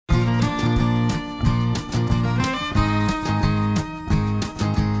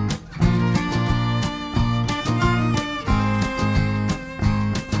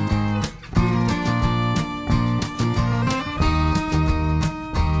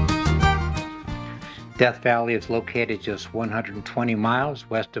Death Valley is located just 120 miles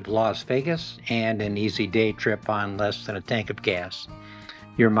west of Las Vegas and an easy day trip on less than a tank of gas.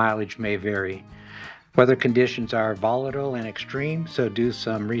 Your mileage may vary. Weather conditions are volatile and extreme, so do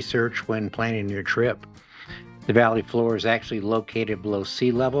some research when planning your trip. The valley floor is actually located below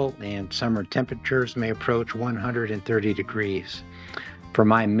sea level, and summer temperatures may approach 130 degrees. For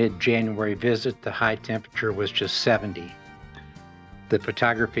my mid-January visit, the high temperature was just 70. The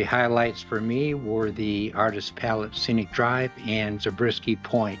photography highlights for me were the Artist Palette Scenic Drive and Zabriskie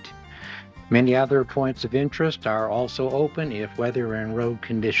Point. Many other points of interest are also open if weather and road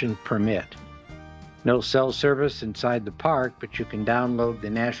conditions permit. No cell service inside the park, but you can download the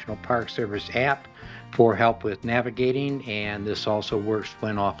National Park Service app for help with navigating, and this also works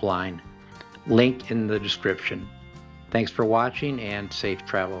when offline. Link in the description. Thanks for watching and safe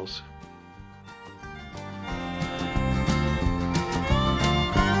travels.